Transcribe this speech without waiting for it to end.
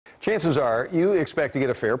Chances are you expect to get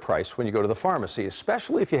a fair price when you go to the pharmacy,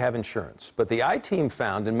 especially if you have insurance. But the I-Team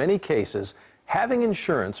found in many cases, having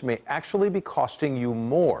insurance may actually be costing you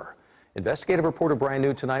more. Investigative reporter Brian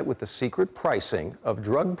New tonight with the secret pricing of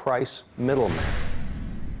drug price middlemen.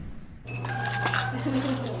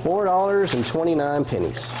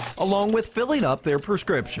 $4.29. Along with filling up their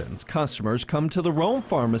prescriptions, customers come to the Rome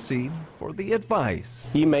pharmacy for the advice.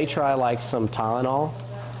 You may try like some Tylenol,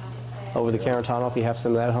 over-the-counter Tylenol if you have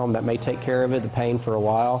some of that at home. That may take care of it, the pain for a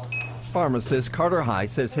while. Pharmacist Carter High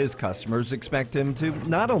says his customers expect him to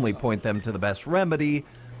not only point them to the best remedy,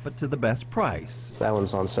 but to the best price. That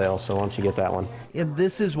one's on sale, so why don't you get that one? And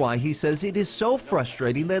this is why he says it is so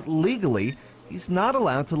frustrating that legally he's not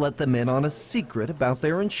allowed to let them in on a secret about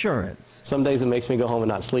their insurance. Some days it makes me go home and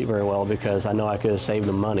not sleep very well because I know I could have saved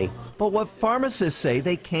them money. But what pharmacists say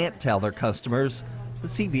they can't tell their customers, the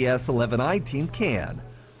CBS 11 I-Team can.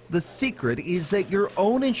 The secret is that your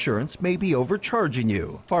own insurance may be overcharging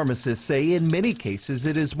you. Pharmacists say in many cases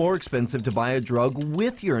it is more expensive to buy a drug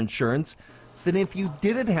with your insurance than if you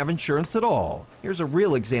didn't have insurance at all. Here's a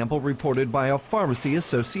real example reported by a pharmacy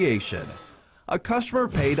association. A customer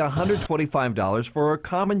paid $125 for a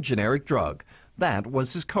common generic drug. That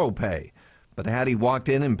was his copay. But had he walked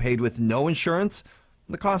in and paid with no insurance,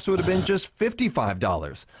 the cost would have been just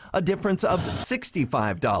 $55, a difference of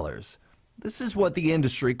 $65. This is what the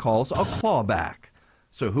industry calls a clawback.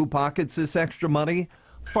 So who pockets this extra money?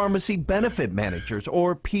 Pharmacy benefit managers,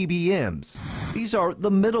 or PBMs. These are the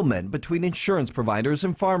middlemen between insurance providers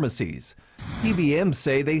and pharmacies. PBMs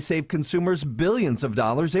say they save consumers billions of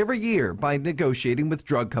dollars every year by negotiating with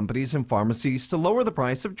drug companies and pharmacies to lower the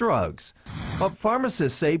price of drugs. But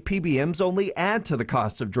pharmacists say PBMs only add to the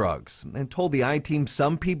cost of drugs and told the I-Team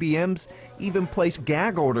some PBMs even place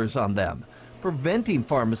gag orders on them, preventing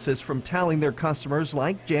pharmacists from telling their customers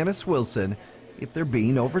like Janice Wilson if they're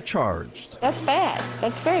being overcharged. That's bad.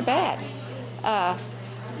 That's very bad.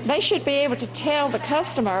 They should be able to tell the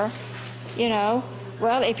customer, you know,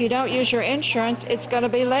 well, if you don't use your insurance, it's going to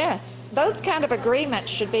be less. Those kind of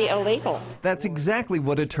agreements should be illegal. That's exactly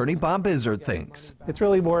what attorney Bob Izzard thinks. It's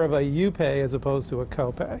really more of a you pay as opposed to a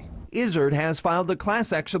copay. Izzard has filed a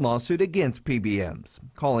class action lawsuit against PBMs,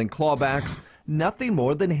 calling clawbacks nothing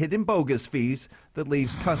more than hidden bogus fees that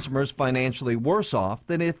leaves customers financially worse off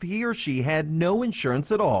than if he or she had no insurance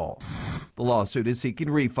at all. The lawsuit is seeking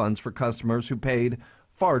refunds for customers who paid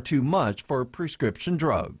far too much for prescription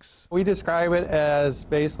drugs. We describe it as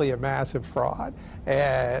basically a massive fraud,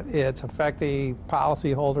 and it's affecting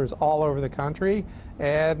policyholders all over the country,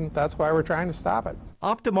 and that's why we're trying to stop it.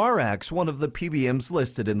 OptumRx, one of the PBMs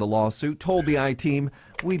listed in the lawsuit, told the I-Team,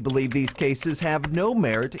 "We believe these cases have no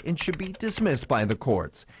merit and should be dismissed by the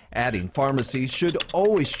courts," adding pharmacies should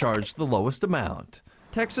always charge the lowest amount.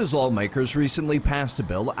 Texas lawmakers recently passed a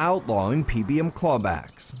bill outlawing PBM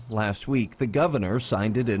clawbacks. Last week, the governor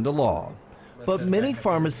signed it into law. But many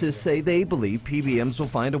pharmacists say they believe PBMs will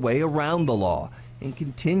find a way around the law and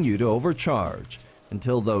continue to overcharge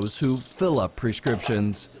until those who fill up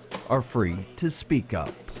prescriptions are free to speak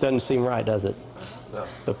up. Doesn't seem right, does it? No.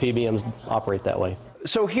 The PBMs operate that way.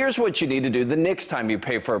 So here's what you need to do the next time you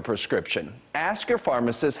pay for a prescription. Ask your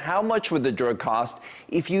pharmacist how much would the drug cost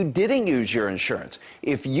if you didn't use your insurance.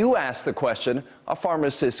 If you ask the question, a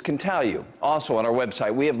pharmacist can tell you. Also on our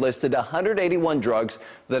website, we have listed 181 drugs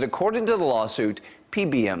that, according to the lawsuit,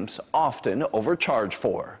 PBMs often overcharge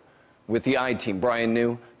for. With the I-Team, Brian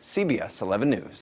New, CBS 11 News.